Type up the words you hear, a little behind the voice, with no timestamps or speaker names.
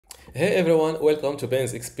Hey everyone, welcome to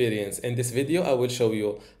Ben's Experience. In this video, I will show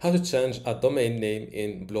you how to change a domain name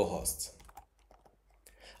in Bluehost.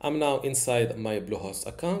 I'm now inside my Bluehost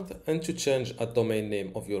account, and to change a domain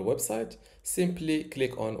name of your website, simply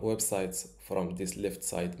click on Websites from this left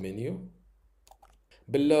side menu.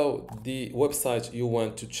 Below the website you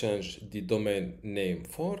want to change the domain name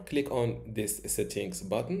for, click on this Settings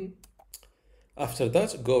button. After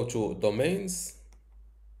that, go to Domains.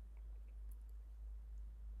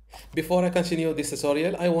 Before I continue this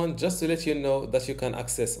tutorial, I want just to let you know that you can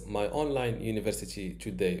access my online university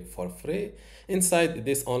today for free. Inside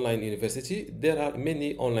this online university, there are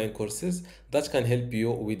many online courses that can help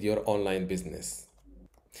you with your online business.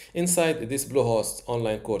 Inside this Bluehost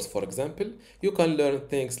online course, for example, you can learn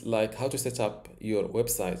things like how to set up your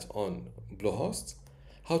website on Bluehost,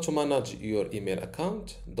 how to manage your email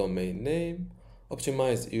account, domain name,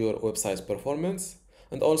 optimize your website performance,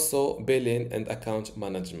 and also billing and account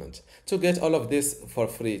management. To get all of this for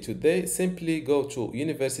free today, simply go to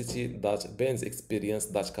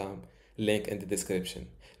university.bensexperience.com, link in the description.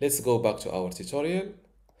 Let's go back to our tutorial.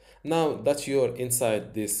 Now that you're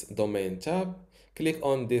inside this domain tab, click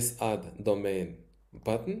on this Add Domain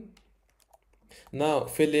button. Now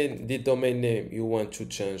fill in the domain name you want to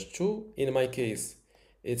change to. In my case,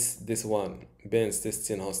 it's this one,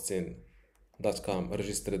 benstestinghosting.com,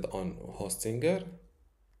 registered on Hostinger.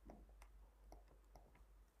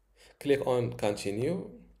 Click on Continue.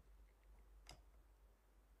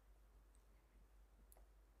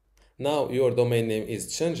 Now your domain name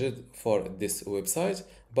is changed for this website,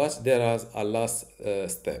 but there is a last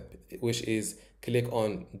step, which is click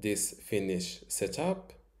on this Finish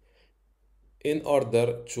Setup in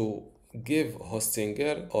order to give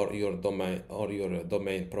Hostinger or your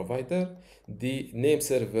domain provider the name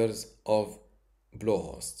servers of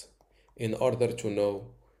Bluehost in order to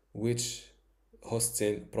know which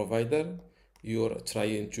hosting provider you're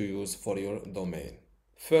trying to use for your domain.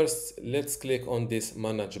 First, let's click on this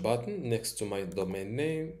Manage button next to my domain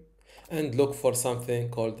name and look for something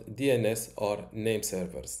called DNS or name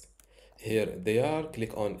servers. Here they are.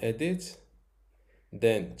 Click on Edit,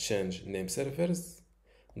 then Change Name Servers.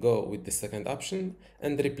 Go with the second option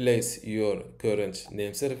and replace your current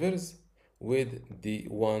name servers with the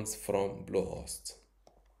ones from Bluehost.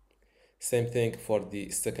 Same thing for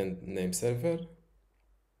the second name server,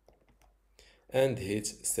 and hit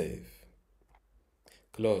Save.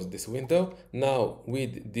 Close this window. Now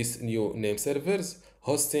with these new name servers,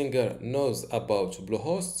 Hostinger knows about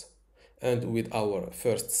Bluehost, and with our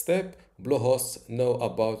first step, Bluehost know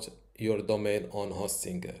about your domain on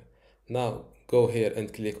Hostinger. Now go here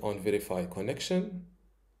and click on Verify Connection.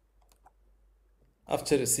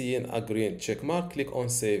 After seeing a green check mark, click on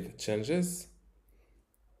Save Changes.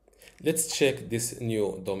 Let's check this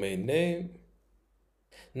new domain name.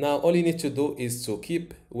 Now all you need to do is to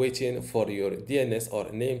keep waiting for your DNS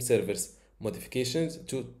or name servers modifications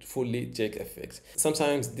to fully take effect.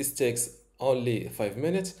 Sometimes this takes only 5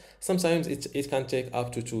 minutes. Sometimes it can take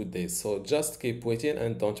up to 2 days. So just keep waiting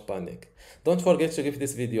and don't panic. Don't forget to give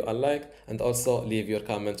this video a like and also leave your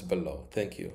comment below. Thank you.